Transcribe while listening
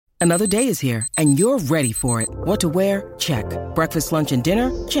Another day is here, and you're ready for it. What to wear? Check. Breakfast, lunch, and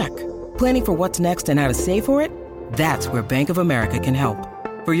dinner? Check. Planning for what's next and how to save for it? That's where Bank of America can help.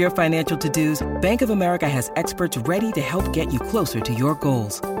 For your financial to-dos, Bank of America has experts ready to help get you closer to your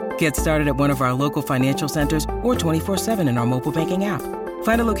goals. Get started at one of our local financial centers or 24/7 in our mobile banking app.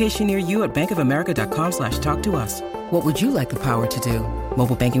 Find a location near you at bankofamerica.com/talktous. What would you like the power to do?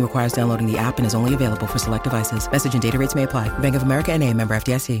 Mobile banking requires downloading the app and is only available for select devices. Message and data rates may apply. Bank of America NA, member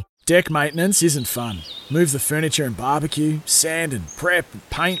FDIC. Deck maintenance isn't fun. Move the furniture and barbecue, sand and prep,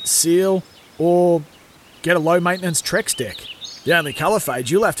 paint, seal, or get a low-maintenance Trex deck. The only colour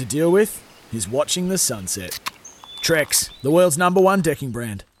fade you'll have to deal with is watching the sunset. Trex, the world's #1 decking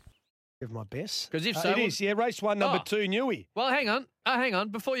brand. Give my best. Because if so... it is, yeah. Race 1, number 2, Newey. Well, hang on.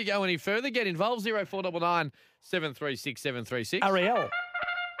 Before you go any further, get involved. 0499 736 736. Ariel.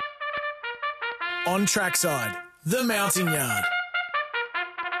 On trackside, the Mountain Yard.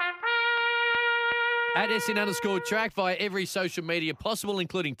 At SN_track via every social media possible,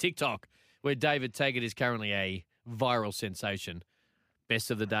 including TikTok, where David Taggart is currently a viral sensation.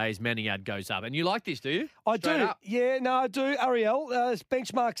 Best of the days, Mountain Yard goes up. And you like this, do you? I Straight do. up. Yeah, no, I do. Ariel, it's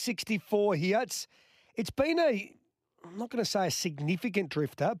benchmark 64 here. It's been I'm not going to say a significant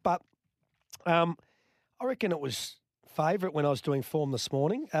drifter, but I reckon it was favourite when I was doing form this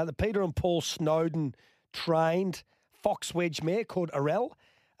morning. The Peter and Paul Snowden trained Fox Wedge mare called Ariel.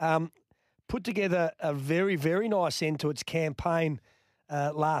 Put together a very, very nice end to its campaign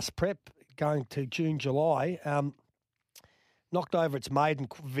last prep, going to June, July. Knocked over its maiden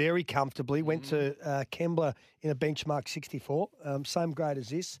very comfortably, went to Kembla in a benchmark 64, same grade as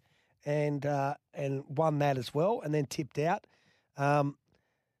this, and won that as well, and then tipped out. Not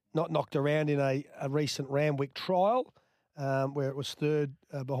knocked around in a recent Randwick trial, where it was third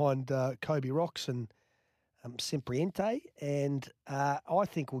behind Kobe Rocks and Simpriente, and I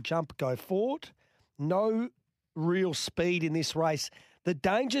think will go forward. No real speed in this race. The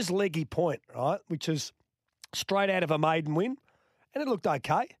danger's Leggy Point, right, which is straight out of a maiden win, and it looked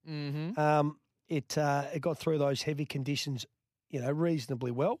okay. Mm-hmm. It got through those heavy conditions,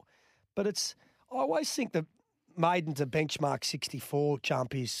 reasonably well. But I always think the maiden to benchmark 64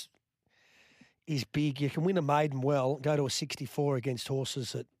 jump is big. You can win a maiden well, go to a 64 against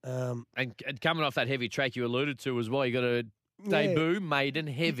horses that... And coming off that heavy track you alluded to as well, you got to debut maiden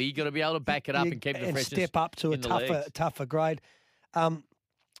heavy. You got to be able to back it up and keep the freshness. And step up to a tougher grade.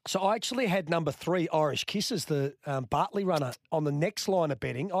 So I actually had number 3, Irish Kisses, the Bartley runner, on the next line of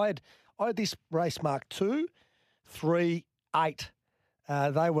betting. I had this race marked 2, 3, 8.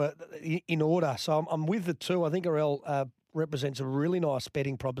 They were in order. So I'm with the 2. I think Ariel represents a really nice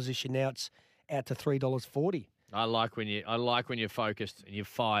betting proposition now. It's out to $3.40. I like when you're focused and you're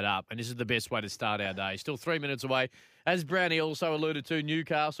fired up, and this is the best way to start our day. Still 3 minutes away. As Brownie also alluded to,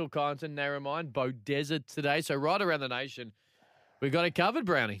 Newcastle, Kyneton, Narromine, Beaudesert today. So right around the nation, we've got it covered,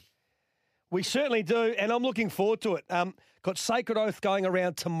 Brownie. We certainly do, and I'm looking forward to it. Got Sacred Oath going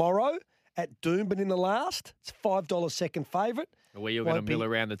around tomorrow at Doomben in the last. It's $5 second favourite. Where you're going to mill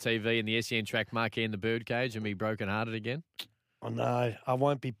around the TV and the SEN track marquee in the birdcage and be broken-hearted again? I know. I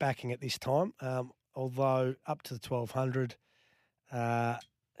won't be backing it this time, although up to the 1200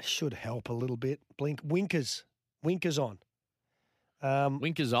 should help a little bit. Winkers on.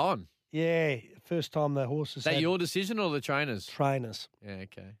 Winkers on? Yeah, first time the horses Is that your decision or the trainers? Trainers. Yeah,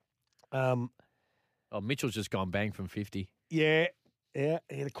 okay. Mitchell's just gone bang from 50. Yeah. You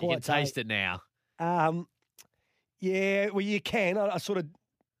can taste it now. Yeah, well, you can. I sort of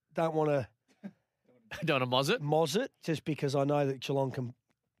don't want to... Don't want to moz it, just because I know that Geelong can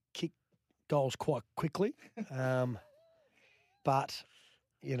kick goals quite quickly. But,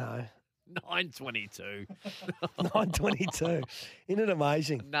 9:22. 9:22. Isn't it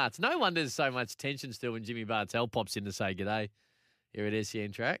amazing? Nah, it's no wonder there's so much tension still when Jimmy Bartell pops in to say g'day here at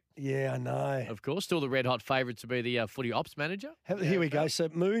SEN Track. Yeah, I know. Of course, still the red-hot favourite to be the footy ops manager. Here we go. So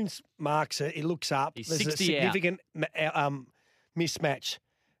Moons marks it. He looks up. He's There's 60 a significant mismatch.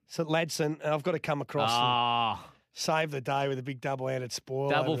 So Ladson, I've got to come across and save the day with a big double-handed spoil.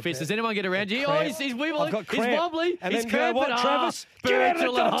 Double fist. Does anyone get around you? Cramp. Oh, he's wibbling. I've got He's cramp. wobbly. And he's then, you know what, Travis? Get out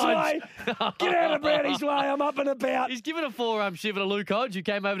of the dog's way. Get out of Brownie's way. I'm up and about. He's given a forearm shiver to Luke Hodge, who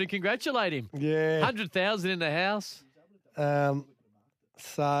came over to congratulate him. Yeah. 100,000 in the house. So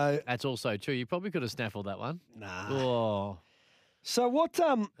that's also true. You probably could have snaffled that one. Nah. Oh. So what?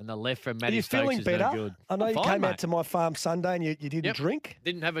 And the left from Matty are you Stokes feeling is better? no good. I know I'm you fine, came mate. out to my farm Sunday and you didn't drink.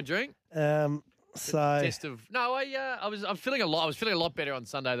 Didn't have a drink. So Test of no. I'm feeling a lot. I was feeling a lot better on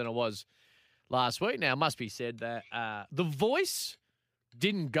Sunday than I was last week. Now, it must be said that the voice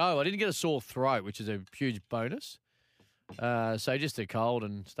didn't go. I didn't get a sore throat, which is a huge bonus. So just a cold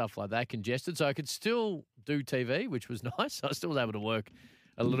and stuff like that, congested. So I could still do TV, which was nice. I still was able to work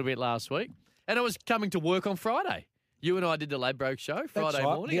a little bit last week. And I was coming to work on Friday. You and I did the Ladbroke show Friday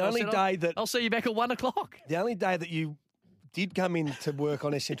right. morning. The only day that I'll see you back at 1 o'clock. the only day that you did come in to work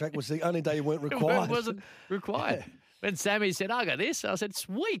on SN Track was the only day you weren't required. It wasn't required. When Sammy said, I got this, I said,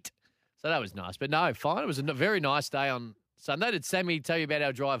 sweet. So that was nice. But no, fine. It was a very nice day on Sunday. Did Sammy tell you about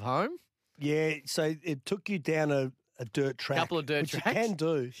our drive home? Yeah, so it took you down a dirt track. Couple of dirt which tracks. you can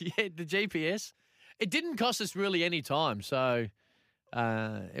do. Yeah, the GPS. It didn't cost us really any time, so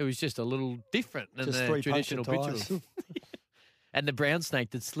it was just a little different than Just the 3 traditional puncture picture. tyres. And the brown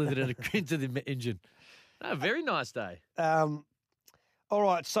snake that slithered into the engine. No, very nice day. All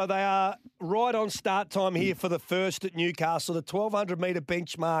right, so they are right on start time here for the first at Newcastle, the 1,200-metre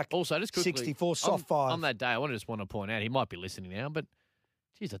benchmark. Also, just quickly, 64, soft 5. On that day, I just want to point out, he might be listening now, but,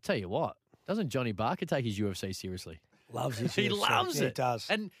 geez, I tell you what, doesn't Johnny Barker take his UFC seriously? Loves his He UFC. loves Yeah, it. He does.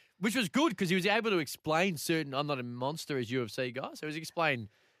 And which was good because he was able to explain certain. I'm not a monster as UFC guy, so he was explaining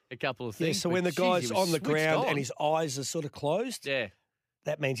a couple of Yeah, things. so but when the geez, he guy's was on the switched ground on. and his eyes are sort of closed, yeah,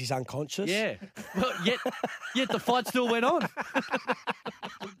 that means he's unconscious. yeah. Well, yet the fight still went on.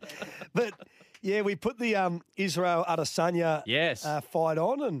 But, yeah, we put the Israel Adesanya Yes. fight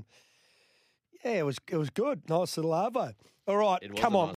on, and, yeah, it was good. Nice little arvo. All right, It was come a on. nice